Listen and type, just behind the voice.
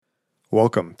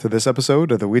Welcome to this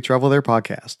episode of the We Travel There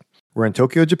podcast. We're in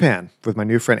Tokyo, Japan with my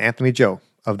new friend Anthony Joe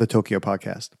of the Tokyo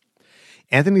podcast.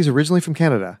 Anthony's originally from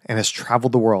Canada and has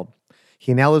traveled the world.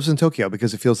 He now lives in Tokyo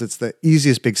because he feels it's the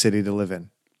easiest big city to live in.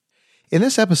 In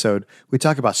this episode, we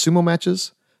talk about sumo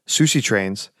matches, sushi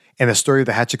trains, and the story of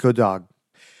the Hachiko dog.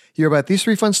 Hear about these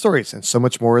three fun stories and so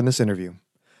much more in this interview.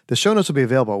 The show notes will be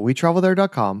available at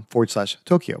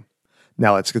wetravelthere.com/Tokyo.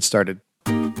 Now let's get started.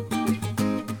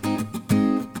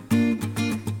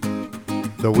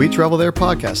 The We Travel There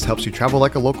podcast helps you travel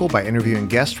like a local by interviewing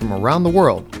guests from around the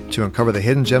world to uncover the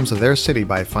hidden gems of their city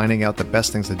by finding out the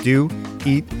best things to do,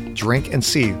 eat, drink, and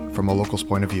see from a local's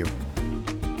point of view.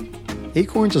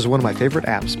 Acorns is one of my favorite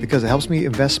apps because it helps me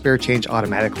invest spare change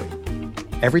automatically.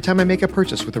 Every time I make a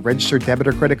purchase with a registered debit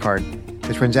or credit card,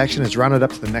 the transaction is rounded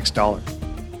up to the next dollar.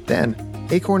 Then,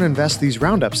 Acorn invests these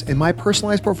roundups in my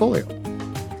personalized portfolio.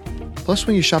 Plus,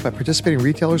 when you shop at participating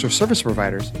retailers or service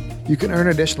providers, you can earn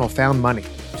additional found money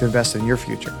to invest in your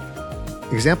future.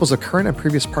 Examples of current and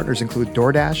previous partners include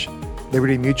DoorDash,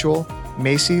 Liberty Mutual,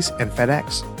 Macy's, and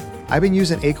FedEx. I've been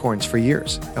using Acorns for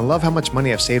years and love how much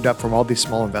money I've saved up from all these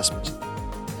small investments.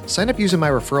 Sign up using my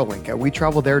referral link at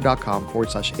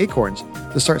wetravelthere.com/acorns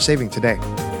to start saving today.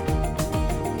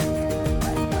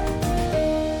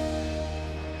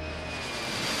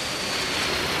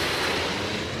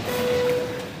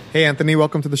 Hey, Anthony,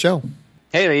 welcome to the show.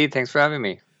 Hey, Lee, thanks for having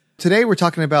me. Today, we're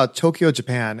talking about Tokyo,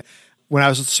 Japan. When I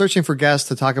was searching for guests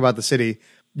to talk about the city,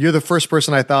 you're the first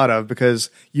person I thought of because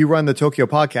you run the Tokyo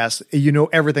podcast. You know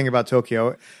everything about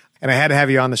Tokyo, and I had to have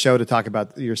you on the show to talk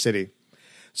about your city.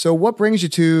 So what brings you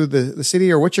to the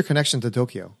city, or what's your connection to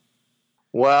Tokyo?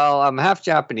 Well, I'm half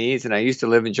Japanese, and I used to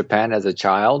live in Japan as a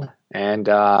child. And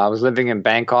I was living in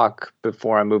Bangkok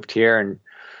before I moved here, and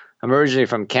I'm originally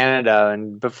from Canada.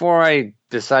 And before I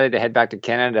decided to head back to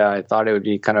Canada, I thought it would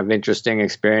be kind of interesting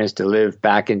experience to live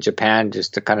back in Japan,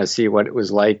 just to kind of see what it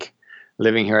was like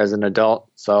living here as an adult.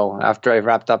 So after I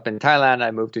wrapped up in Thailand,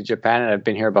 I moved to Japan, and I've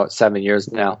been here about 7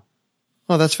 years now.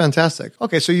 Oh, that's fantastic.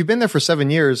 Okay, so you've been there for 7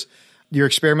 years. Your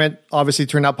experiment obviously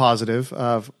turned out positive,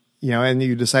 and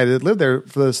you decided to live there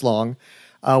for this long.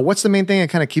 What's the main thing that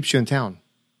kind of keeps you in town?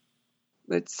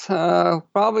 It's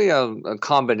probably a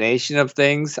combination of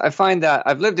things. I find that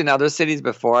I've lived in other cities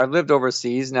before. I've lived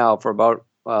overseas now for about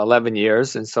 11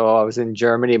 years. And so I was in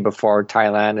Germany before,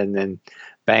 Thailand, and then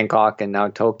Bangkok, and now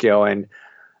Tokyo. And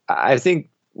I think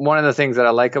one of the things that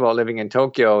I like about living in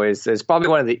Tokyo is it's probably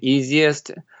one of the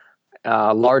easiest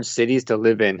large cities to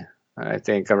live in, I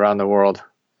think, around the world.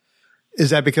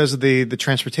 Is that because of the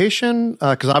transportation?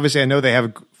 Because obviously I know they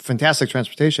have fantastic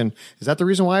transportation. Is that the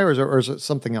reason why, or is it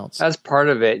something else? That's part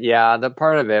of it. Yeah, the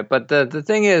part of it. But the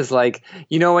thing is, like,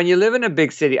 when you live in a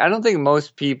big city, I don't think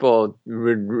most people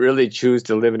would really choose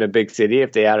to live in a big city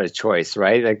if they had a choice,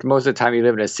 right? Like most of the time you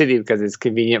live in a city because it's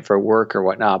convenient for work or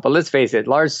whatnot. But let's face it,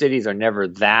 large cities are never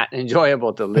that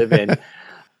enjoyable to live in.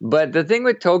 But the thing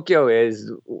with Tokyo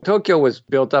is Tokyo was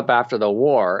built up after the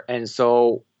war. And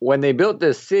so when they built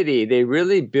this city, they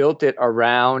really built it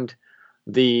around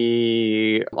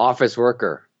the office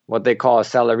worker, what they call a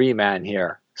salaryman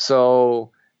here. So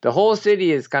the whole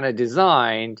city is kind of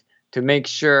designed to make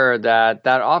sure that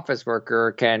that office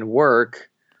worker can work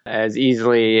as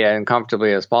easily and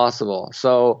comfortably as possible.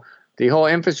 So the whole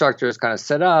infrastructure is kind of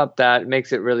set up that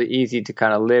makes it really easy to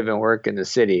kind of live and work in the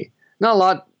city. Not a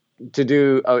lot to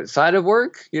do outside of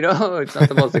work, it's not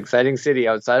the most exciting city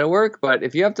outside of work, but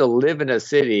if you have to live in a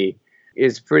city,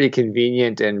 it's pretty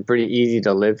convenient and pretty easy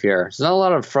to live here. There's not a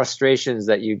lot of frustrations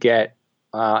that you get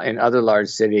in other large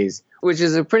cities, which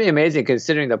is pretty amazing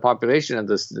considering the population of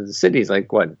the cities, like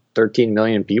 13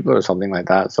 million people or something like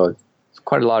that. So it's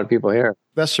quite a lot of people here.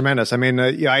 That's tremendous. I mean,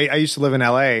 I used to live in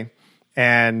LA,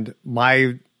 and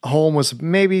my home was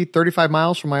maybe 35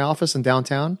 miles from my office in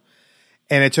downtown.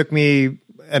 And it took me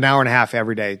an hour and a half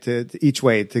every day to each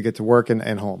way to get to work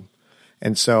and home.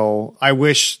 And so I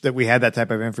wish that we had that type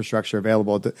of infrastructure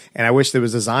available. And I wish it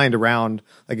was designed around,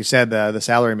 like you said, the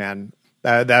salaryman.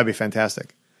 That would be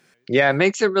fantastic. Yeah, it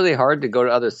makes it really hard to go to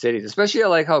other cities, especially I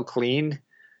like how clean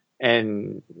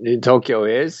and Tokyo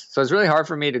is. So it's really hard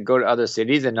for me to go to other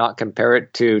cities and not compare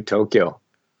it to Tokyo.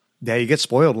 Yeah, you get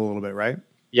spoiled a little bit, right?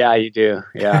 Yeah, you do.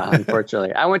 Yeah,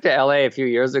 unfortunately. I went to LA a few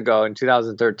years ago in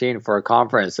 2013 for a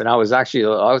conference, and I was a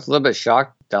little bit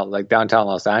shocked, like downtown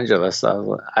Los Angeles. I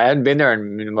hadn't been there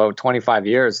in about 25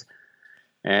 years,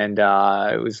 and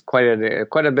it was quite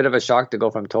a bit of a shock to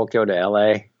go from Tokyo to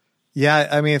LA. Yeah,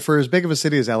 I mean, for as big of a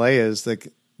city as LA is, like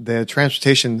the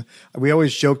transportation, we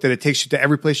always joke that it takes you to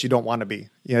every place you don't want to be.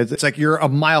 It's like you're a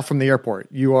mile from the airport.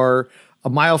 You are a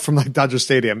mile from like Dodger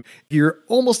Stadium. You're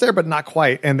almost there, but not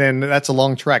quite. And then that's a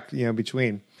long trek,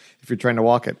 between if you're trying to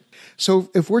walk it. So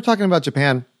if we're talking about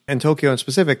Japan and Tokyo in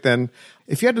specific, then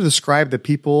if you had to describe the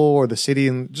people or the city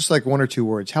in just like one or two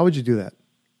words, how would you do that?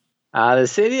 The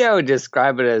city, I would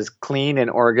describe it as clean and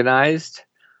organized.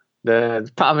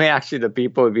 Probably actually the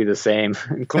people would be the same,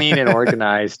 clean and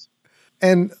organized.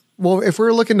 And well, if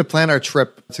we're looking to plan our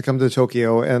trip to come to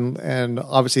Tokyo and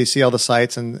obviously see all the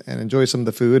sights and enjoy some of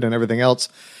the food and everything else,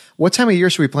 what time of year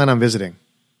should we plan on visiting?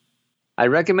 I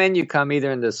recommend you come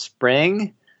either in the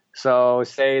spring, so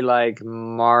say like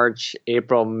March,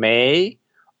 April, May,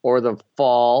 or the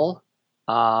fall,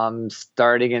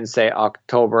 starting in say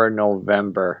October,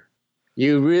 November.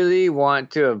 You really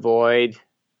want to avoid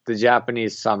the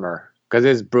Japanese summer because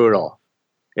it's brutal.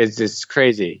 It's just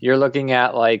crazy. You're looking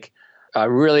at like a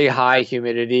really high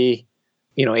humidity,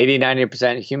 80,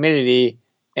 90% humidity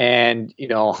and,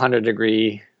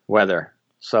 100-degree weather.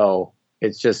 So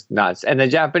it's just nuts. And the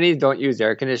Japanese don't use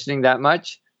air conditioning that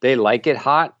much. They like it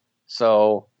hot.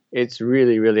 So it's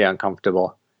really, really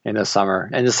uncomfortable in the summer.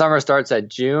 And the summer starts at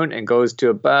June and goes to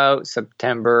about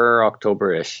September,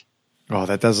 October-ish. Oh,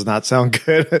 that does not sound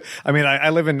good. I mean, I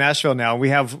live in Nashville now. We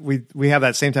have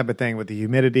that same type of thing with the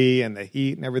humidity and the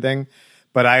heat and everything.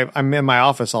 But I'm in my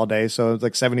office all day, so it's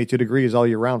like 72 degrees all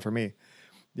year round for me.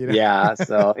 Yeah.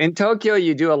 So in Tokyo,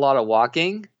 you do a lot of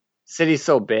walking. City's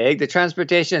so big. The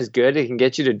transportation is good. It can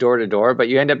get you to door, but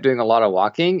you end up doing a lot of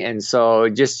walking. And so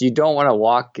you don't want to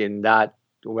walk in that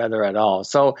weather at all.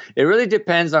 So it really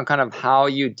depends on kind of how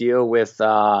you deal with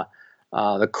the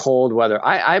cold weather.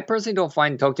 I personally don't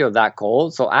find Tokyo that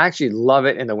cold, so I actually love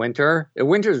it in the winter. The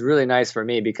winter is really nice for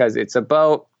me because it's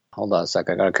about, hold on a sec,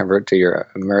 I got to convert to your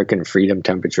American freedom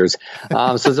temperatures.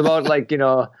 So it's about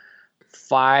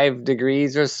 5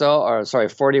 degrees or so, or sorry,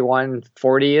 41,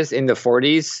 40 is in the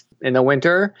 40s in the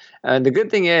winter. And the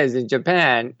good thing is in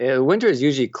Japan, winter is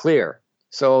usually clear.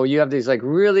 So you have these like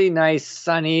really nice,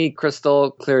 sunny,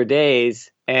 crystal clear days.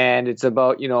 And it's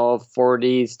about,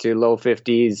 40s to low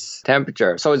 50s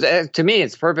temperature. So to me,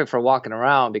 it's perfect for walking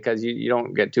around because you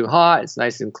don't get too hot. It's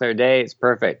nice and clear day. It's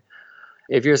perfect.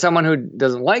 If you're someone who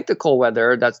doesn't like the cold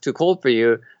weather, that's too cold for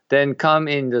you, then come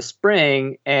in the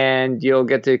spring and you'll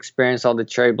get to experience all the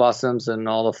cherry blossoms and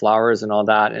all the flowers and all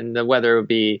that. And the weather will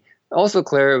be also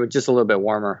clear, but just a little bit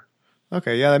warmer.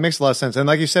 Okay. Yeah, that makes a lot of sense. And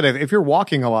like you said, if you're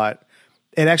walking a lot,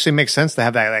 it actually makes sense to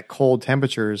have that cold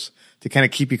temperatures to kind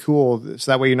of keep you cool.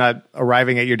 So that way you're not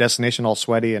arriving at your destination all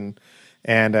sweaty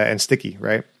and sticky,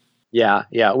 right? Yeah.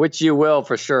 Which you will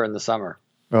for sure in the summer.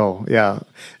 Oh, yeah.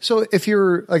 So if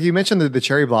you're, like you mentioned the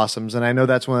cherry blossoms, and I know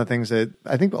that's one of the things that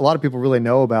I think a lot of people really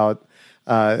know about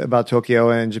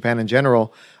Tokyo and Japan in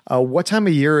general. What time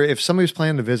of year, if somebody's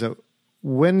planning to visit,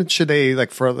 when should they,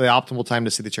 for the optimal time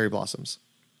to see the cherry blossoms?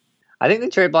 I think the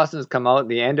cherry blossoms come out at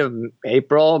the end of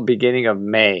April, beginning of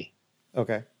May.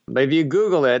 Okay. But if you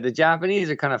Google it, the Japanese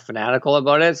are kind of fanatical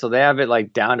about it. So they have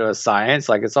it down to a science.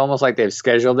 It's almost like they've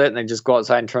scheduled it and they just go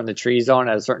outside and turn the trees on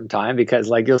at a certain time because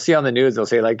you'll see on the news, they'll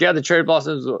say the cherry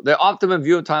blossoms, the optimum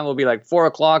view time will be 4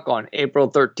 o'clock on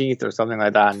April 13th or something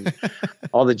like that. And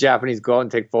all the Japanese go out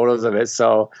and take photos of it.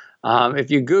 So if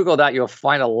you Google that, you'll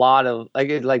find a lot of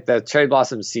like the cherry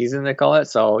blossom season, they call it.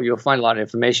 So you'll find a lot of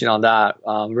information on that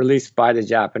released by the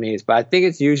Japanese. But I think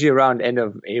it's usually around end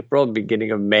of April,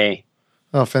 beginning of May.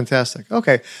 Oh, fantastic.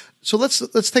 Okay. So let's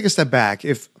take a step back.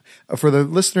 If for the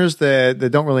listeners that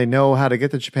don't really know how to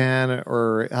get to Japan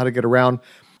or how to get around,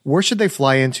 where should they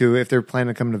fly into if they're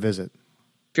planning to come to visit?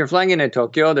 If you're flying into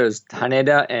Tokyo, there's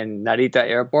Haneda and Narita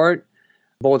Airport.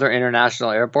 Both are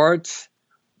international airports.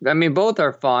 I mean, both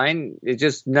are fine. It's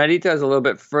just Narita is a little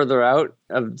bit further out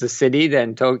of the city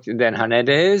than Haneda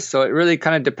is. So it really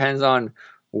kind of depends on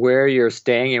where you're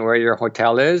staying and where your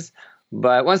hotel is.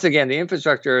 But once again, the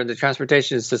infrastructure and the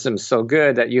transportation system is so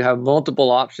good that you have multiple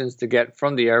options to get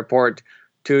from the airport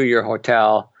to your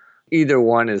hotel. Either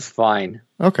one is fine.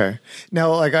 Okay.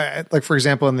 Now, like for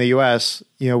example, in the U.S.,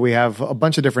 we have a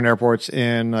bunch of different airports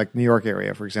in New York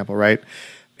area, for example, right?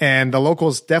 And the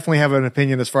locals definitely have an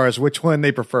opinion as far as which one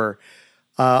they prefer.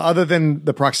 Other than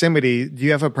the proximity, do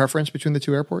you have a preference between the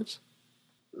two airports?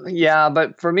 Yeah,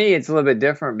 but for me, it's a little bit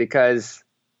different because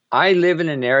I live in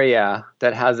an area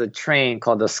that has a train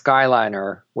called the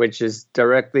Skyliner, which is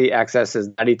directly accesses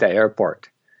Narita Airport.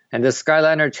 And the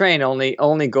Skyliner train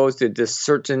only goes to this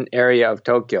certain area of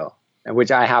Tokyo,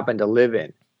 which I happen to live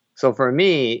in. So for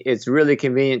me, it's really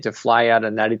convenient to fly out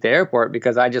of Narita Airport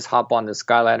because I just hop on the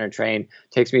Skyliner train,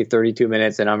 takes me 32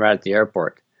 minutes, and I'm right at the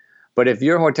airport. But if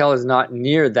your hotel is not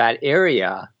near that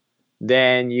area,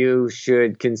 then you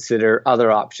should consider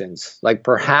other options. Like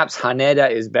perhaps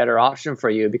Haneda is a better option for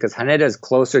you because Haneda is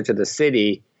closer to the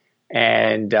city,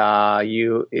 and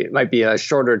it might be a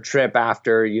shorter trip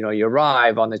after you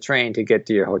arrive on the train to get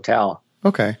to your hotel.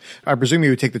 Okay. I presume you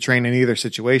would take the train in either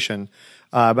situation.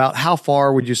 About how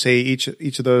far would you say each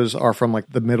of those are from like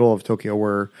the middle of Tokyo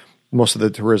where most of the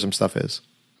tourism stuff is?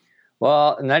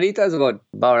 Well, Narita is about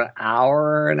an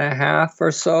hour and a half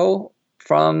or so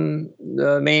from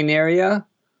the main area.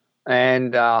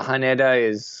 And Haneda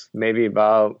is maybe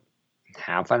about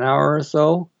half an hour or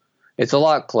so. It's a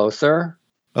lot closer.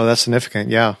 Oh, that's significant.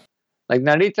 Yeah. Like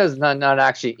Narita is not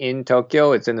actually in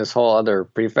Tokyo. It's in this whole other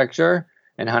prefecture.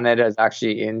 And Haneda is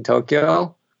actually in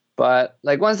Tokyo. But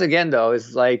like once again, though,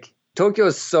 it's like Tokyo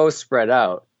is so spread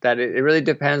out that it really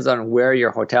depends on where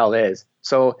your hotel is.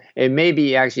 So it may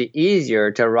be actually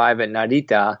easier to arrive at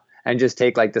Narita and just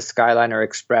take like the Skyliner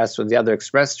Express or the other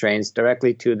express trains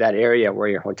directly to that area where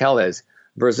your hotel is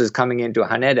versus coming into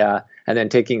Haneda and then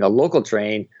taking a local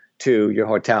train to your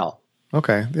hotel.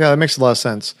 Okay. Yeah, that makes a lot of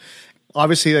sense.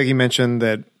 Obviously, like you mentioned,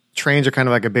 that trains are kind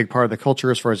of like a big part of the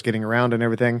culture as far as getting around and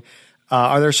everything.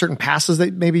 Are there certain passes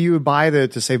that maybe you would buy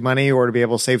to save money or to be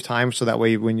able to save time so that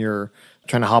way when you're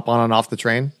trying to hop on and off the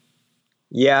train?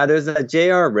 Yeah, there's a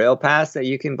JR Rail Pass that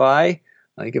you can buy.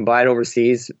 You can buy it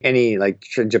overseas. Any like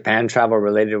Japan travel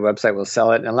related website will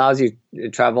sell it and allows you to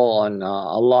travel on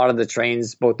a lot of the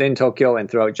trains, both in Tokyo and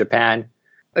throughout Japan.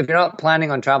 If you're not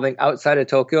planning on traveling outside of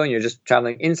Tokyo and you're just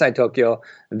traveling inside Tokyo,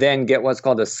 then get what's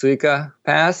called a Suica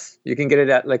Pass. You can get it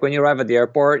at, like when you arrive at the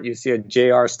airport, you see a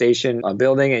JR station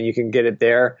building and you can get it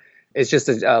there. It's just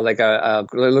it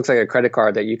looks like a credit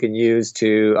card that you can use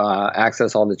to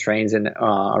access all the trains in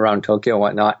around Tokyo and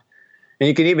whatnot. And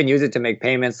you can even use it to make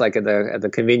payments like at the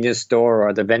convenience store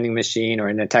or the vending machine or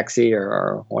in a taxi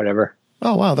or whatever.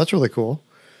 Oh, wow. That's really cool.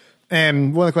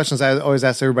 And one of the questions I always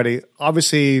ask everybody,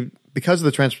 obviously, because of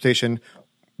the transportation,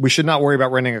 we should not worry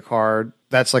about renting a car.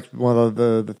 That's like one of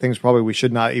the things probably we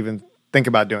should not even think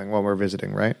about doing when we're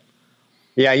visiting, right?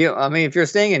 Yeah, if you're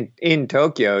staying in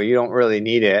Tokyo, you don't really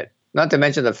need it. Not to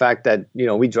mention the fact that,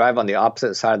 we drive on the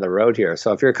opposite side of the road here.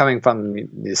 So if you're coming from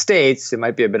the States, it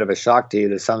might be a bit of a shock to you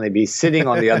to suddenly be sitting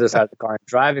on the other side of the car and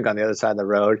driving on the other side of the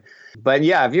road. But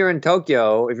yeah, if you're in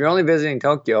Tokyo, if you're only visiting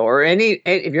Tokyo or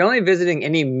if you're only visiting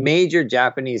any major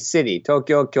Japanese city,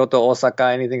 Tokyo, Kyoto, Osaka,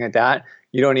 anything like that,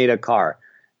 you don't need a car.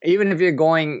 Even if you're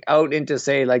going out into,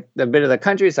 say, like the bit of the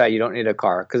countryside, you don't need a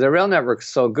car because the rail network's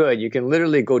so good. You can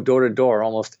literally go door to door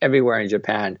almost everywhere in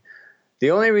Japan.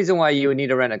 The only reason why you would need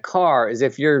to rent a car is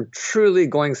if you're truly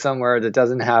going somewhere that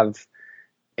doesn't have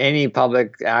any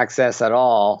public access at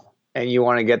all and you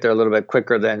want to get there a little bit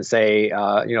quicker than, say,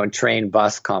 train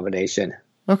bus combination.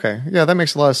 Okay. Yeah, that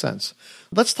makes a lot of sense.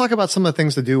 Let's talk about some of the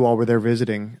things to do while we're there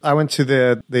visiting. I went to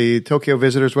the Tokyo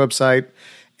Visitors website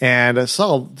and I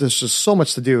saw there's just so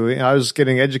much to do. I was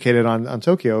getting educated on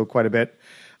Tokyo quite a bit.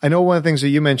 I know one of the things that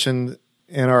you mentioned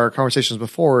in our conversations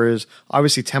before is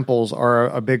obviously temples are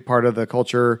a big part of the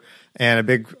culture and a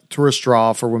big tourist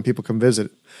draw for when people come visit.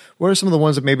 What are some of the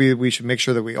ones that maybe we should make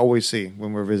sure that we always see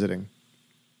when we're visiting?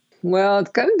 Well,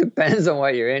 it kind of depends on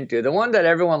what you're into. The one that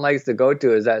everyone likes to go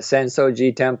to is that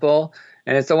Sensoji Temple.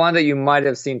 And it's the one that you might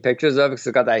have seen pictures of because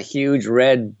it's got that huge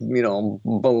red,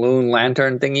 balloon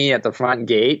lantern thingy at the front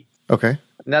gate. Okay.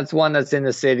 And that's one that's in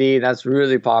the city. That's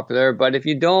really popular. But if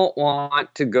you don't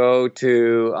want to go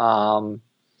to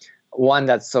one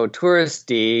that's so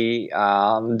touristy,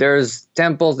 there's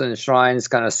temples and shrines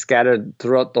kind of scattered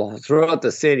throughout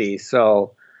the city.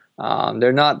 So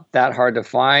they're not that hard to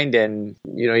find. And,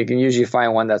 you can usually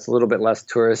find one that's a little bit less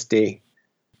touristy.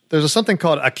 There's something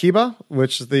called Akiba,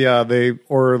 which is the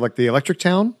Electric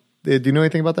Town. Do you know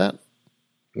anything about that?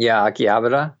 Yeah,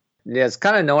 Akihabara. Yeah, it's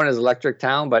kind of known as Electric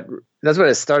Town, but that's what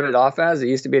it started off as. It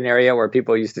used to be an area where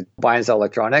people used to buy and sell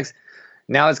electronics.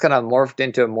 Now it's kind of morphed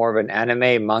into more of an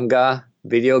anime, manga,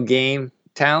 video game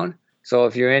town. So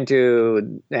if you're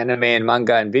into anime and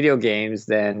manga and video games,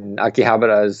 then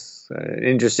Akihabara is an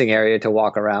interesting area to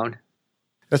walk around.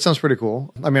 That sounds pretty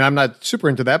cool. I mean, I'm not super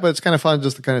into that, but it's kind of fun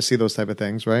just to kind of see those type of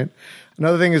things, right?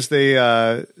 Another thing is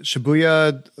the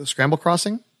Shibuya Scramble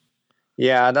Crossing.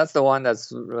 Yeah, that's the one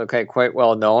that's quite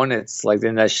well known. It's like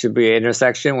in that Shibuya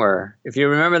intersection where, if you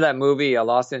remember that movie,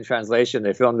 Lost in Translation,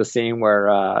 they filmed the scene where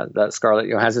that Scarlett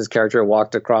Johansson's character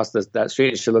walked across that street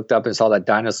and she looked up and saw that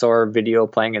dinosaur video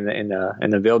playing in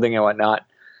the building and whatnot.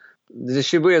 The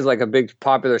Shibuya is like a big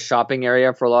popular shopping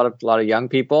area for a lot of young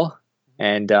people.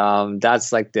 And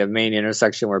that's like the main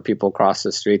intersection where people cross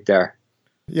the street there.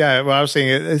 Yeah, well, I was saying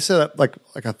it said like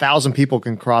 1,000 people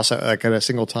can cross at a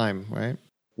single time, right?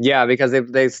 Yeah, because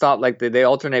they stop like they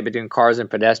alternate between cars and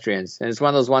pedestrians, and it's one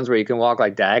of those ones where you can walk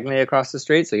like diagonally across the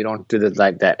street, so you don't do the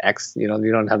like that X, you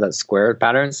don't have that square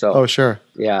pattern. So Oh, sure.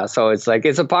 yeah, so it's like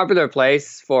it's a popular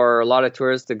place for a lot of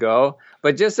tourists to go.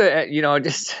 But just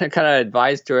just to kind of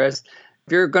advise tourists,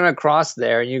 if you're gonna cross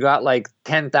there and you got like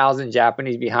 10,000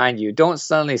 Japanese behind you, don't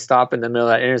suddenly stop in the middle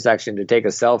of that intersection to take a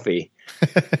selfie.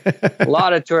 A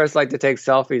lot of tourists like to take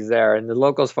selfies there, and the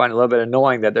locals find it a little bit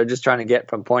annoying that they're just trying to get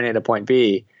from point A to point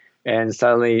B, and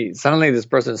suddenly this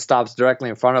person stops directly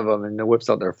in front of them and whips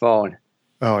out their phone.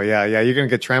 Oh, yeah. You're going to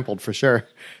get trampled for sure.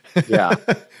 Yeah.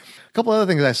 A couple other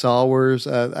things I saw was,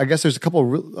 I guess there's a couple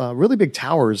really big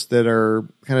towers that are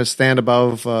kind of stand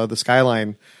above the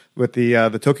skyline with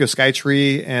the Tokyo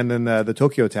Skytree and then the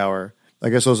Tokyo Tower. I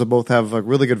guess those both have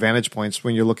really good vantage points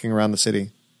when you're looking around the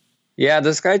city. Yeah, the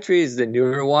Skytree is the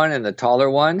newer one and the taller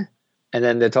one. And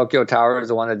then the Tokyo Tower is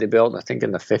the one that they built, I think,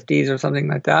 in the 50s or something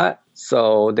like that.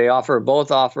 So they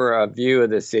both offer a view of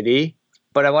the city.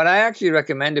 But what I actually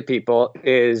recommend to people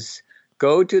is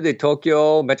go to the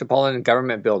Tokyo Metropolitan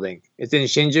Government Building. It's in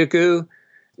Shinjuku.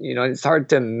 It's hard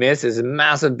to miss. It's a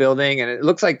massive building, and it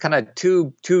looks like kind of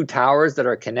two towers that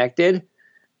are connected.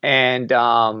 And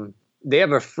they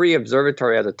have a free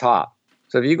observatory at the top.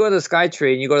 So if you go to the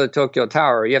Skytree and you go to the Tokyo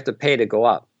Tower, you have to pay to go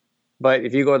up. But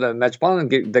if you go to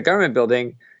the government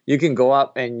building, you can go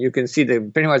up and you can see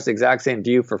pretty much the exact same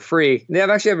view for free. They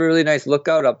actually have a really nice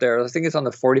lookout up there. I think it's on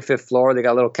the 45th floor. They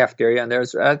got a little cafeteria on there.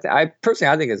 So I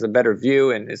think it's a better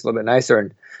view and it's a little bit nicer,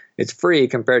 and it's free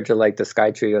compared to like the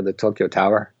Skytree or the Tokyo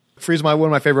Tower. Free is one of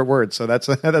my favorite words, so that's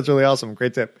really awesome.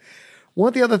 Great tip. One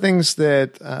of the other things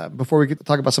that, before we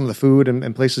talk about some of the food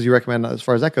and places you recommend as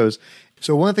far as that goes,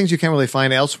 so one of the things you can't really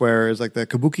find elsewhere is like the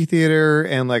Kabuki theater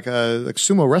and like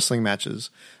sumo wrestling matches.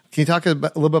 Can you talk a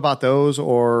little bit about those,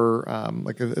 or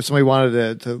like if somebody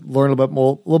wanted to learn a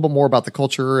little bit more about the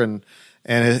culture and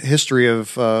history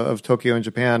of Tokyo and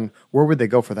Japan, where would they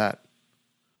go for that?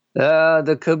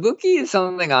 The Kabuki is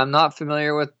something I'm not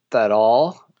familiar with at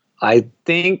all. I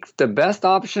think the best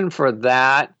option for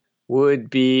that would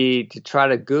be to try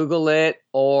to Google it,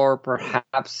 or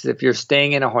perhaps if you're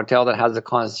staying in a hotel that has a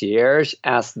concierge,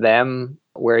 ask them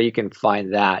where you can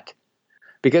find that.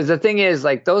 Because the thing is,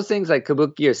 like those things like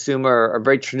Kabuki or sumo are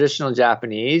very traditional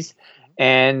Japanese,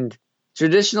 and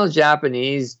traditional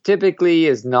Japanese typically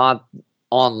is not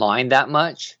online that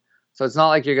much. So it's not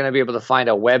like you're going to be able to find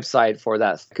a website for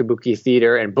that Kabuki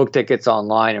theater and book tickets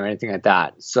online or anything like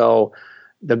that. So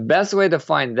the best way to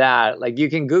find that, like you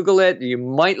can Google it, you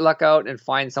might luck out and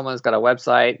find someone that's got a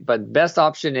website, but best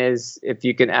option is if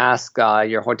you can ask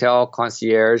your hotel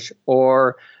concierge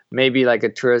or maybe like a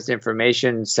tourist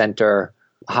information center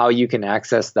how you can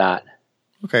access that.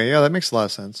 Okay, yeah, that makes a lot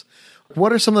of sense.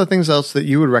 What are some of the things else that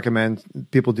you would recommend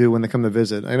people do when they come to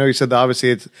visit? I know you said that obviously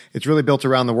it's really built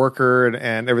around the worker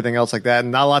and everything else like that,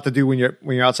 and not a lot to do when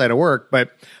you're outside of work,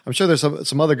 but I'm sure there's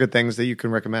some other good things that you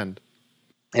can recommend.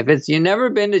 If you've never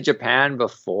been to Japan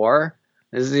before,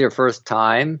 this is your first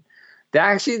time,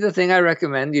 the thing I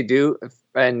recommend you do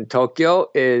in Tokyo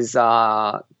is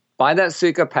buy that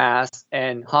Suica Pass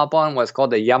and hop on what's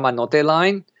called the Yamanote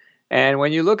line. And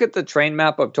when you look at the train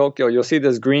map of Tokyo, you'll see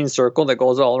this green circle that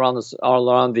goes all around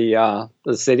the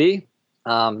city.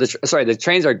 The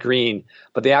trains are green,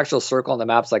 but the actual circle on the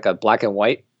map's like a black and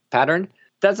white pattern.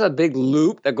 That's a big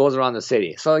loop that goes around the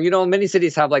city. So, many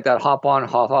cities have like that hop on,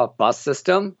 hop off bus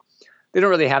system. They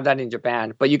don't really have that in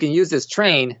Japan, but you can use this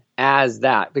train as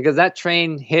that because that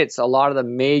train hits a lot of the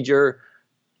major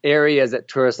areas that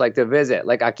tourists like to visit,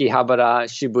 like Akihabara,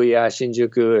 Shibuya,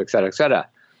 Shinjuku, et cetera, et cetera.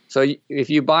 So if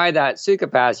you buy that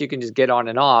Suica Pass, you can just get on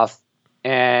and off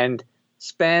and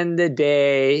spend the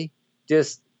day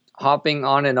just hopping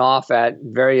on and off at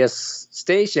various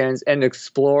stations and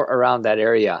explore around that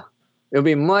area. It'll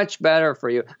be much better for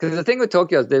you. Because the thing with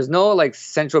Tokyo is there's no like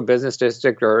central business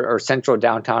district or central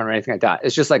downtown or anything like that.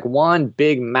 It's just like one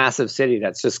big massive city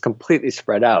that's just completely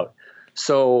spread out.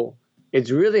 So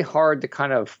it's really hard to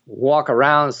kind of walk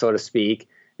around, so to speak,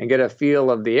 and get a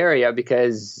feel of the area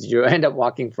because you end up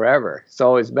walking forever.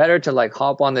 So it's better to like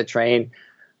hop on the train.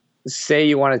 Say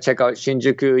you want to check out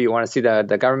Shinjuku, you want to see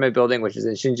the government building, which is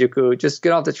in Shinjuku, just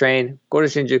get off the train, go to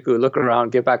Shinjuku, look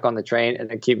around, get back on the train,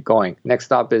 and then keep going. Next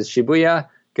stop is Shibuya.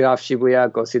 Get off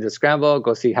Shibuya, go see the Scramble,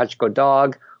 go see Hachiko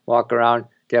Dog, walk around,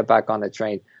 get back on the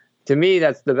train. To me,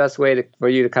 that's the best way for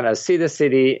you to kind of see the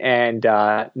city and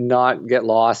not get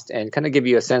lost and kind of give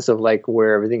you a sense of like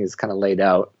where everything is kind of laid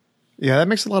out. Yeah, that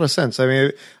makes a lot of sense. I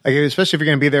mean, especially if you're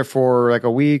going to be there for like a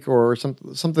week or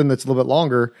something that's a little bit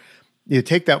longer, you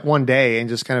take that one day and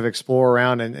just kind of explore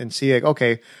around and see, like,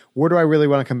 okay, where do I really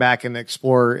want to come back and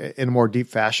explore in a more deep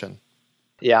fashion?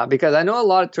 Yeah, because I know a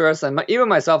lot of tourists, and even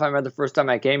myself, I remember the first time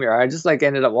I came here, I just like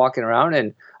ended up walking around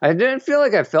and I didn't feel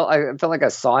like I felt like I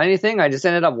saw anything. I just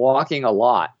ended up walking a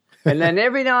lot. And then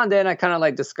every now and then I kind of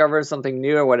like discovered something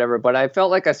new or whatever, but I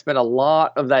felt like I spent a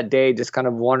lot of that day just kind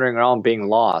of wandering around being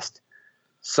lost.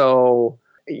 So,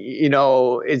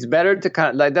 it's better to kind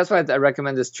of like, that's why I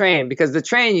recommend this train, because the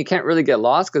train, you can't really get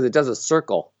lost because it does a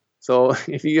circle. So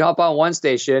if you hop on one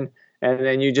station and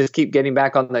then you just keep getting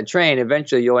back on the train,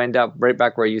 eventually you'll end up right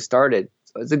back where you started.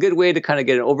 So it's a good way to kind of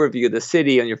get an overview of the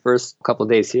city on your first couple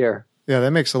of days here. Yeah,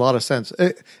 that makes a lot of sense.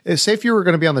 Say if you were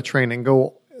going to be on the train and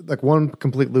go like one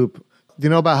complete loop, do you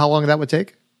know about how long that would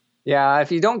take? Yeah,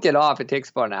 if you don't get off, it takes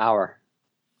about an hour.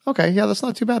 Okay, yeah, that's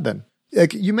not too bad then.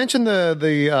 Like, you mentioned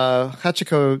the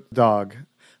Hachiko dog.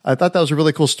 I thought that was a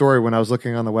really cool story when I was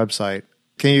looking on the website.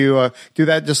 Can you do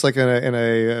that just like in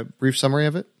a brief summary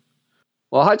of it?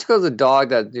 Well, Hachiko is a dog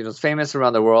that is famous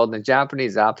around the world, and the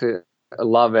Japanese absolutely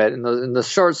love it. And the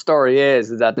short story is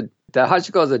that the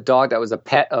Hachiko is a dog that was a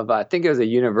pet of, I think it was a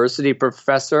university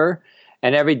professor.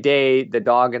 And every day, the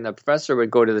dog and the professor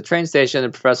would go to the train station, the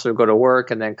professor would go to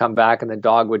work and then come back, and the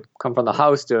dog would come from the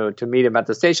house to meet him at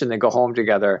the station. They go home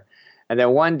together. And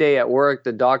then one day at work,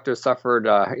 the doctor suffered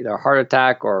either a heart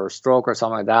attack or a stroke or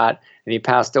something like that, and he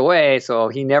passed away. So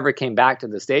he never came back to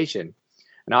the station.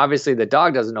 And obviously, the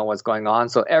dog doesn't know what's going on.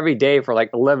 So every day for like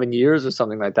 11 years or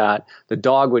something like that, the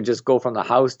dog would just go from the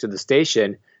house to the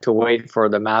station to wait for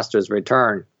the master's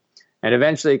return. And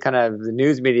eventually, kind of the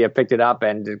news media picked it up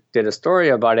and did a story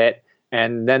about it.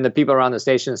 And then the people around the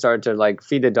station started to like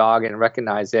feed the dog and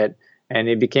recognize it. And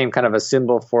it became kind of a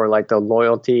symbol for like the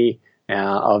loyalty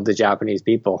of the Japanese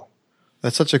people.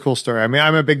 That's such a cool story. I mean,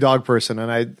 I'm a big dog person,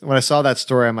 and when I saw that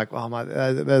story, I'm like, oh my,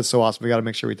 that is so awesome. We got to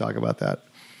make sure we talk about that.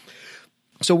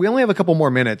 So we only have a couple more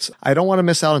minutes. I don't want to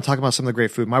miss out on talking about some of the great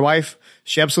food. My wife,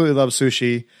 she absolutely loves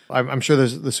sushi. I'm sure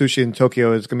the sushi in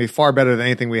Tokyo is going to be far better than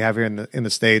anything we have here in the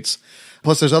States.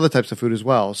 Plus, there's other types of food as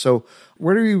well. So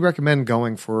where do you recommend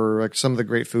going for like some of the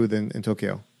great food in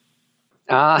Tokyo?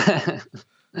 That's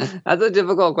a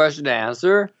difficult question to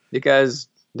answer because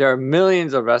there are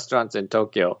millions of restaurants in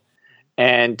Tokyo.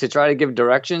 And to try to give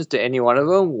directions to any one of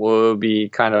them will be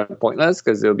kind of pointless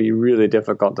because it'll be really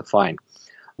difficult to find.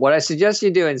 What I suggest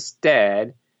you do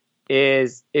instead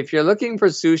is if you're looking for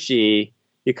sushi,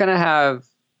 you kind of have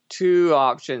two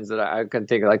options that I can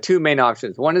think of, like two main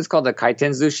options. One is called the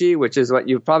kaiten sushi, which is what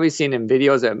you've probably seen in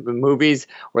videos and movies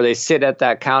where they sit at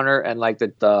that counter and like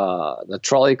the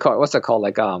trolley car, what's it called?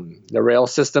 Like the rail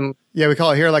system. Yeah, we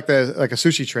call it here like a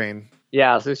sushi train.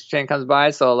 Yeah, sushi train comes by.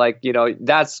 So like,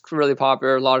 that's really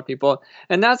popular. A lot of people.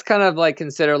 And that's kind of like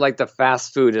considered like the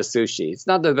fast food of sushi. It's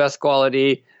not the best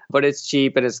quality, but it's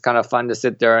cheap and it's kind of fun to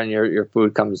sit there and your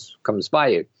food comes by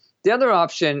you. The other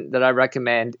option that I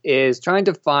recommend is trying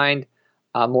to find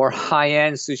a more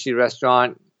high-end sushi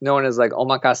restaurant known as like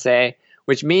omakase,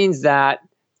 which means that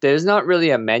there's not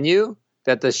really a menu,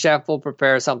 that the chef will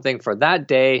prepare something for that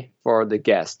day for the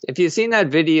guest. If you've seen that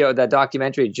video, that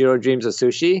documentary, Jiro Dreams of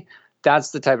Sushi,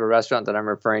 that's the type of restaurant that I'm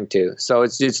referring to. So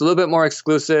it's a little bit more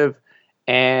exclusive,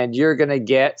 and you're going to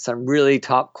get some really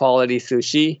top quality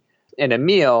sushi and a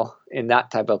meal in that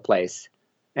type of place.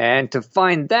 And to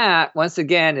find that, once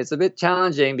again, it's a bit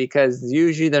challenging because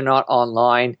usually they're not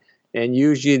online and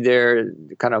usually they're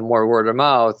kind of more word of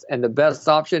mouth. And the best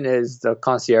option is the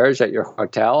concierge at your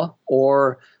hotel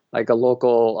or like a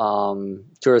local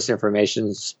tourist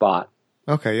information spot.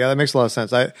 Okay, yeah, that makes a lot of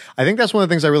sense. I think that's one of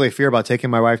the things I really fear about taking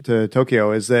my wife to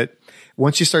Tokyo is that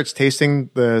once she starts tasting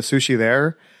the sushi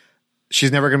there,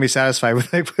 she's never going to be satisfied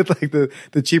with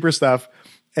the cheaper stuff.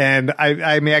 And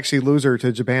I may actually lose her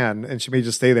to Japan, and she may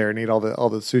just stay there and eat all the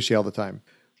sushi all the time.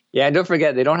 Yeah, and don't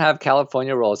forget, they don't have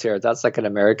California rolls here. That's like an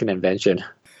American invention.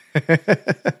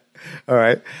 All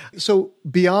right. So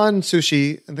beyond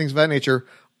sushi and things of that nature,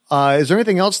 is there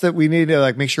anything else that we need to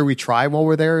like make sure we try while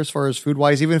we're there as far as food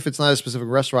wise, even if it's not a specific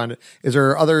restaurant? Is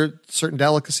there other certain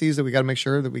delicacies that we got to make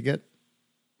sure that we get?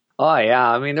 Oh, yeah.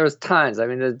 I mean, there's tons. I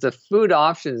mean, the food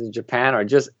options in Japan are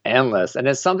just endless. And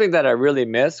it's something that I really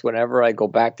miss whenever I go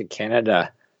back to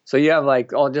Canada. So you have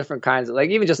like all different kinds of,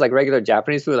 like even just like regular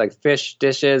Japanese food, like fish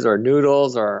dishes or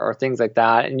noodles or things like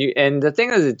that. And the thing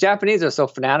is, the Japanese are so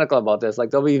fanatical about this. Like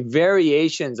there'll be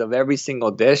variations of every single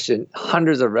dish in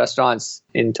hundreds of restaurants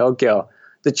in Tokyo.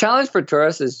 The challenge for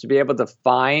tourists is to be able to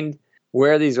find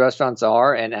where these restaurants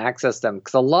are and access them.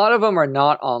 Because a lot of them are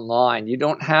not online. You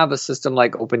don't have a system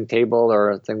like OpenTable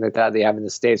or things like that they have in the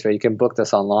States where you can book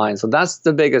this online. So that's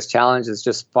the biggest challenge is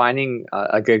just finding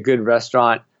a good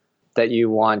restaurant that you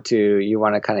want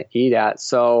to kind of eat at.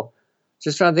 So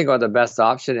Just trying to think what the best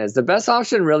option is. The best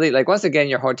option really, like once again,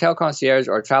 your hotel concierge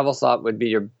or travel stop would be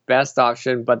your best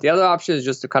option. But the other option is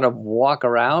just to kind of walk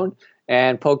around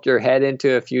and poke your head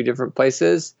into a few different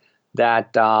places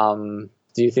that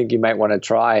do you think you might want to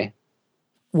try?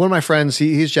 One of my friends,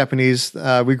 he's Japanese.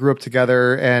 We grew up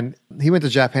together, and he went to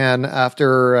Japan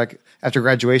after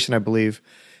graduation, I believe.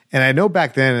 And I know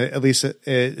back then, at least,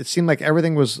 it seemed like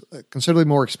everything was considerably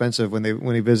more expensive when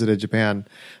he visited Japan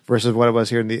versus what it was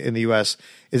here in the U.S.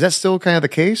 Is that still kind of the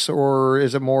case, or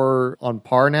is it more on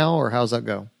par now, or how's that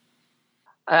go?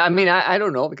 I mean, I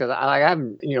don't know, because I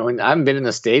haven't been in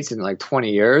the States in like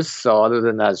 20 years. So other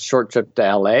than that short trip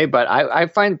to LA, but I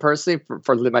find personally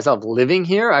for myself living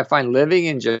here, I find living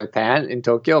in Japan, in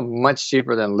Tokyo, much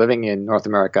cheaper than living in North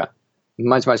America,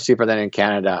 much, much cheaper than in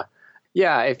Canada.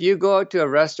 Yeah, if you go to a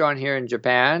restaurant here in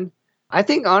Japan, I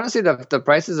think honestly the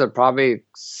prices are probably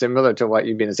similar to what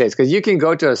you'd be in the States, because you can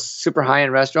go to a super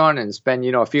high-end restaurant and spend,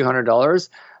 a few $100s,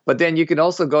 but then you can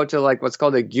also go to like what's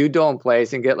called a gyudon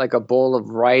place and get like a bowl of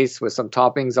rice with some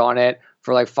toppings on it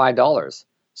for like $5.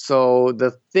 So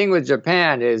the thing with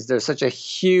Japan is there's such a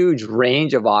huge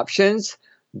range of options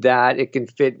that it can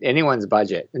fit anyone's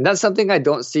budget. And that's something I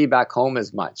don't see back home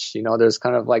as much. There's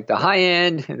kind of like the high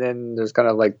end, and then there's kind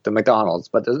of like the McDonald's,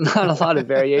 but there's not a lot of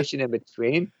variation in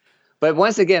between. But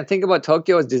once again, think about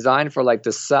Tokyo is designed for like the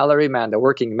salaryman, the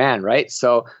working man, right?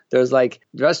 So there's like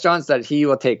restaurants that he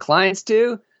will take clients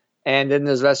to, and then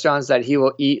there's restaurants that he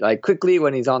will eat like quickly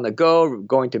when he's on the go,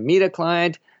 going to meet a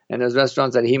client. And there's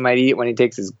restaurants that he might eat when he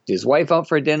takes his wife out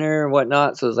for dinner and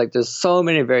whatnot. So there's so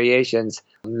many variations.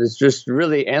 There's just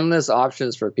really endless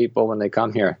options for people when they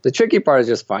come here. The tricky part is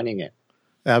just finding it.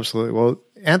 Absolutely. Well,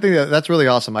 Anthony, that's really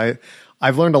awesome.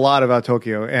 I've learned a lot about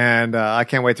Tokyo, and I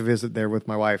can't wait to visit there with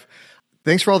my wife.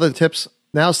 Thanks for all the tips.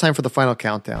 Now it's time for the final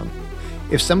countdown.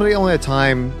 If somebody only had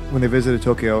time when they visited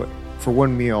Tokyo for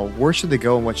one meal, where should they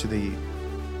go and what should they eat?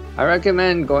 I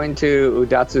recommend going to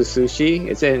Udatsu Sushi.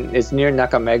 It's near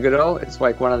Nakameguro. It's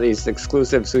like one of these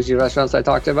exclusive sushi restaurants I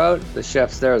talked about. The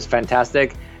chef there is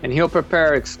fantastic, and he'll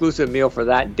prepare an exclusive meal for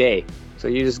that day. So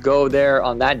you just go there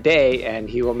on that day, and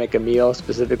he will make a meal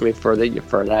specifically for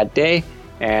that day,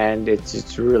 and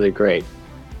it's really great.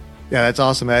 Yeah, that's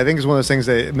awesome. I think it's one of those things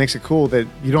that makes it cool that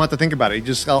you don't have to think about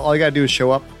it. All you got to do is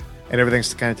show up, and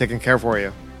everything's kind of taken care for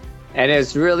you. And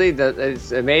it's really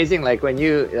it's amazing. Like when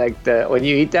you eat that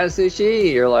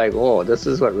sushi, you're like, "Whoa, this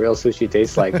is what real sushi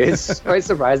tastes like." It's quite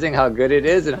surprising how good it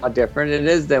is and how different it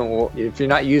is than if you're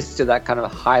not used to that kind of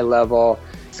high level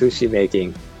sushi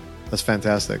making. That's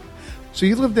fantastic. So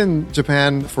you lived in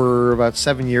Japan for about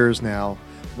 7 years now.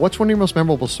 What's one of your most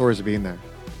memorable stories of being there?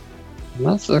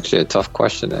 That's actually a tough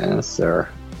question to answer.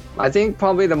 I think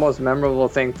probably the most memorable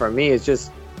thing for me is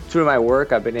just through my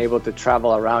work, I've been able to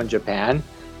travel around Japan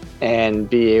and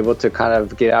be able to kind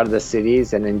of get out of the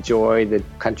cities and enjoy the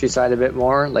countryside a bit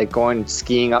more, like going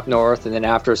skiing up north, and then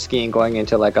after skiing going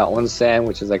into like a onsen,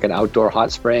 which is like an outdoor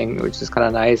hot spring, which is kind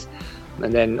of nice.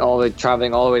 And then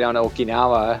traveling all the way down to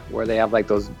Okinawa, where they have like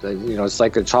those, it's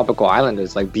like a tropical island.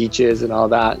 There's like beaches and all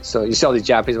that. So you see all these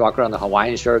Japanese walk around in the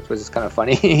Hawaiian shirts, which is kind of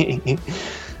funny.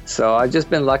 So I've just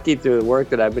been lucky through the work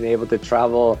that I've been able to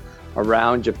travel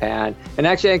around Japan. And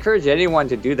actually, I encourage anyone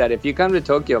to do that. If you come to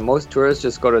Tokyo, most tourists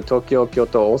just go to Tokyo,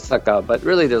 Kyoto, Osaka. But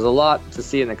really, there's a lot to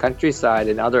see in the countryside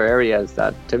and other areas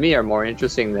that, to me, are more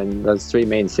interesting than those three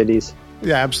main cities.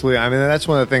 Yeah, absolutely. I mean, that's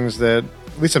one of the things that,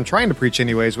 at least I'm trying to preach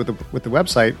anyways with the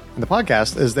website and the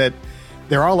podcast, is that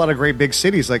there are a lot of great big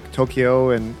cities like Tokyo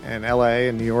and LA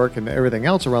and New York and everything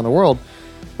else around the world.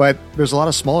 But there's a lot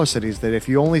of smaller cities that if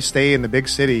you only stay in the big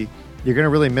city, you're going to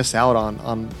really miss out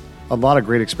on a lot of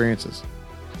great experiences.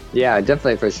 Yeah,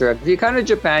 definitely, for sure. If you come to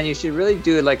Japan, you should really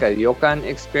do like a ryokan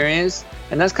experience.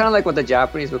 And that's kind of like what the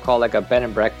Japanese would call like a bed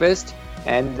and breakfast.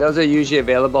 And those are usually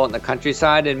available in the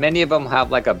countryside. And many of them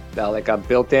have like a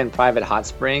built-in private hot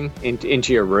spring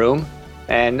into your room.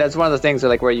 And that's one of the things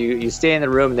where you stay in the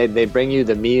room and they bring you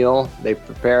the meal, they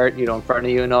prepare it, in front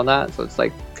of you and all that. So it's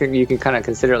like you can kind of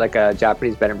consider it like a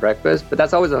Japanese bed and breakfast. But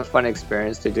that's always a fun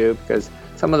experience to do because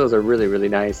some of those are really, really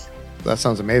nice. That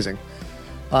sounds amazing.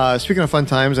 Speaking of fun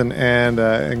times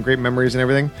and great memories and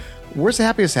everything, where's the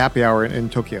happiest happy hour in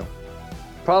Tokyo?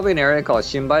 Probably an area called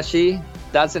Shinbashi.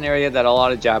 That's an area that a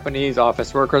lot of Japanese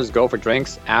office workers go for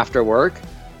drinks after work.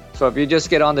 So if you just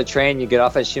get on the train, you get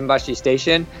off at Shinbashi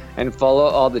Station and follow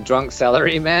all the drunk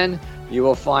salarymen, you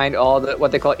will find all the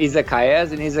what they call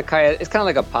izakayas. And izakaya, it's kind of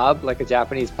like a pub, like a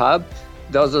Japanese pub.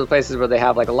 Those are the places where they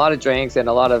have like a lot of drinks and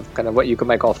a lot of kind of what you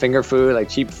might call finger food, like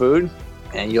cheap food.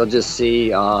 And you'll just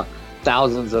see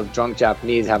thousands of drunk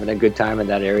Japanese having a good time in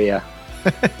that area.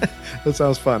 That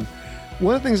sounds fun.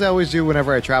 One of the things I always do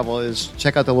whenever I travel is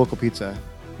check out the local pizza.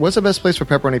 What's the best place for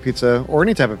pepperoni pizza or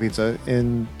any type of pizza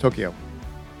in Tokyo?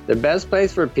 The best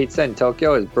place for pizza in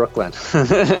Tokyo is Brooklyn.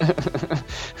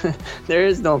 There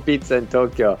is no pizza in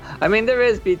Tokyo. I mean, there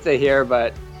is pizza here,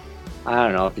 but I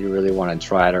don't know if you really want to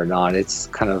try it or not. It's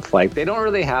kind of like, they don't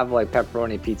really have like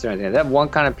pepperoni pizza or anything. They have one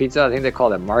kind of pizza, I think they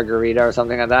call it margarita or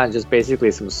something like that, and just basically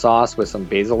some sauce with some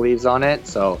basil leaves on it.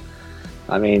 So,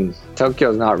 I mean,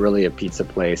 Tokyo's not really a pizza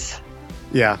place.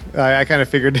 Yeah, I kind of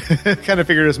figured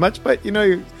as much, but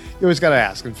you always got to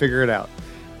ask and figure it out.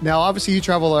 Now, obviously, you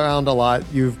travel around a lot.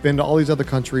 You've been to all these other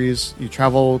countries. You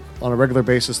travel on a regular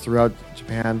basis throughout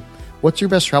Japan. What's your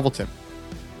best travel tip?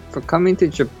 For coming to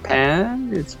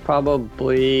Japan, it's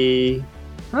probably,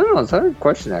 I don't know, it's a hard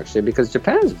question actually, because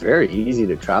Japan is very easy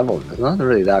to travel. It's not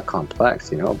really that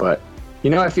complex, but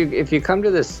if you come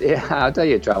to this, I'll tell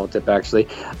you a travel tip actually.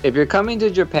 If you're coming to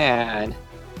Japan,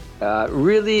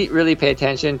 really, really pay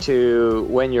attention to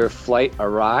when your flight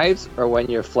arrives or when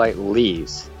your flight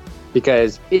leaves.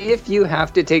 Because if you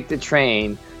have to take the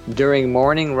train during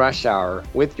morning rush hour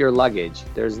with your luggage,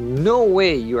 there's no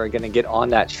way you are going to get on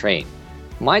that train.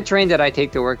 My train that I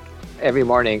take to work every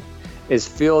morning is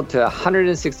filled to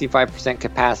 165%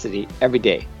 capacity every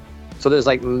day. So there's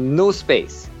like no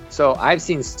space. So I've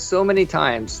seen so many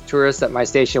times tourists at my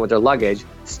station with their luggage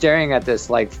staring at this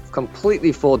like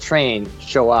completely full train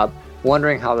show up,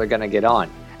 wondering how they're going to get on.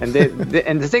 And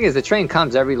and the thing is, the train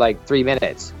comes every like 3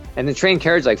 minutes. And the train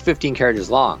carriage is like 15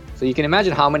 carriages long. So you can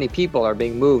imagine how many people are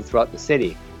being moved throughout the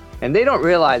city. And they don't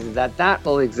realize that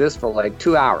will exist for like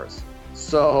 2 hours.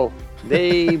 So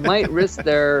they might risk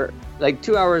their, like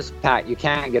 2 hours, Pat, you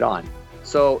can't get on.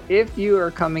 So if you are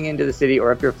coming into the city,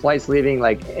 or if your flight's leaving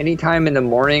like anytime in the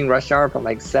morning rush hour from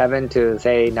like 7 to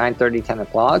say 9:30, 10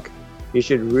 o'clock, you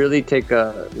should really take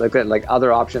a look at like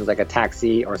other options like a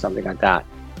taxi or something like that.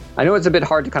 I know it's a bit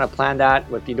hard to kind of plan that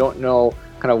if you don't know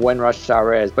kind of when rush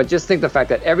hour is, but just think the fact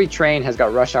that every train has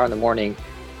got rush hour in the morning.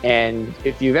 And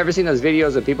if you've ever seen those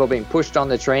videos of people being pushed on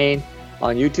the train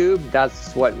on YouTube,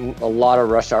 that's what a lot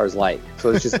of rush hour is like. So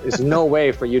it's no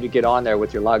way for you to get on there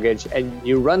with your luggage, and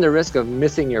you run the risk of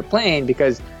missing your plane,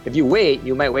 because if you wait,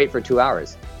 you might wait for 2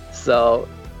 hours. So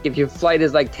if your flight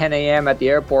is like 10 a.m. at the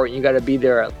airport and you got to be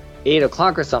there at 8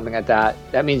 o'clock or something like that,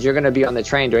 that means you're going to be on the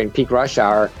train during peak rush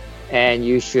hour. And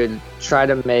you should try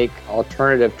to make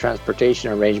alternative transportation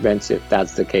arrangements if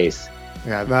that's the case.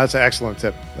 Yeah, that's an excellent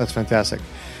tip. That's fantastic.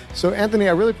 So, Anthony,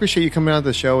 I really appreciate you coming on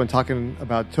the show and talking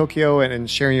about Tokyo and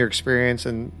sharing your experience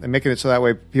and making it so that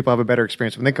way people have a better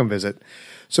experience when they come visit.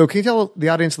 So can you tell the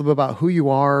audience a little bit about who you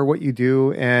are, what you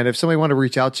do, and if somebody wanted to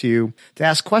reach out to you to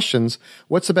ask questions,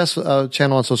 what's the best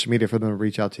channel on social media for them to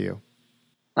reach out to you?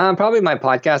 Probably my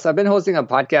podcast. I've been hosting a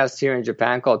podcast here in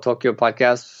Japan called Tokyo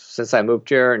Podcast since I moved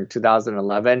here in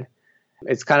 2011.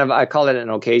 It's kind of, I call it an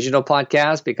occasional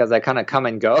podcast because I kind of come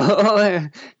and go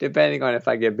depending on if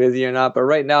I get busy or not. But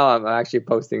right now I'm actually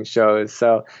posting shows.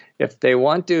 So if they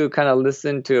want to kind of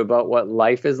listen to about what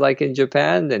life is like in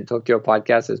Japan, then Tokyo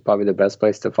Podcast is probably the best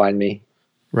place to find me.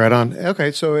 Right on.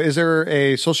 Okay. So is there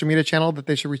a social media channel that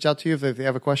they should reach out to you if they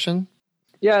have a question?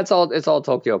 Yeah, it's all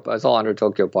Tokyo. It's all under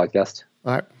Tokyo Podcast.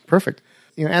 All right. Perfect.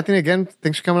 Anthony, again,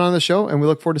 thanks for coming on the show, and we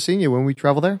look forward to seeing you when we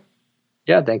travel there.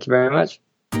 Yeah, thank you very much.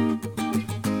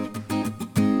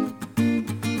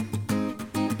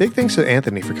 Big thanks to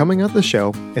Anthony for coming on the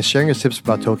show and sharing his tips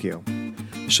about Tokyo.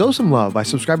 Show some love by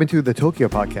subscribing to the Tokyo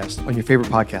Podcast on your favorite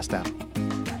podcast app.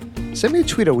 Send me a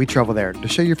tweet at We Travel There to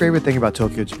share your favorite thing about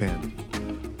Tokyo, Japan.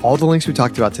 All the links we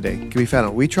talked about today can be found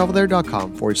at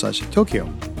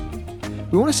wetravelthere.com/Tokyo.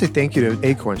 We want to say thank you to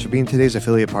Acorns for being today's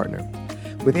affiliate partner.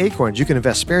 With Acorns, you can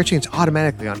invest spare change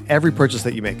automatically on every purchase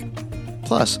that you make.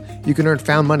 Plus, you can earn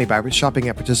found money by shopping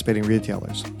at participating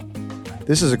retailers.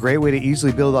 This is a great way to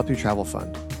easily build up your travel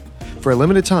fund. For a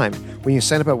limited time, when you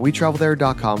sign up at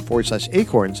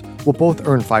wetravelthere.com/Acorns, we'll both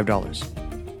earn $5.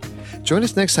 Join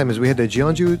us next time as we head to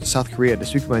Jeonju, South Korea to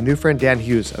speak with my new friend Dan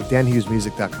Hughes of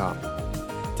danhughesmusic.com.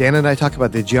 Dan and I talk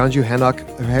about the Jeonju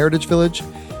Hanok Heritage Village,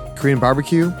 Korean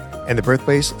barbecue, and the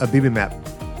birthplace of bibimbap.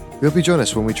 We hope you join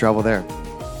us when we travel there.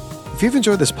 If you've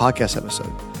enjoyed this podcast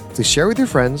episode, please share with your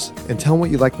friends and tell them what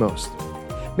you like most.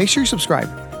 Make sure you subscribe.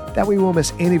 That way you won't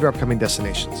miss any of our upcoming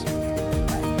destinations.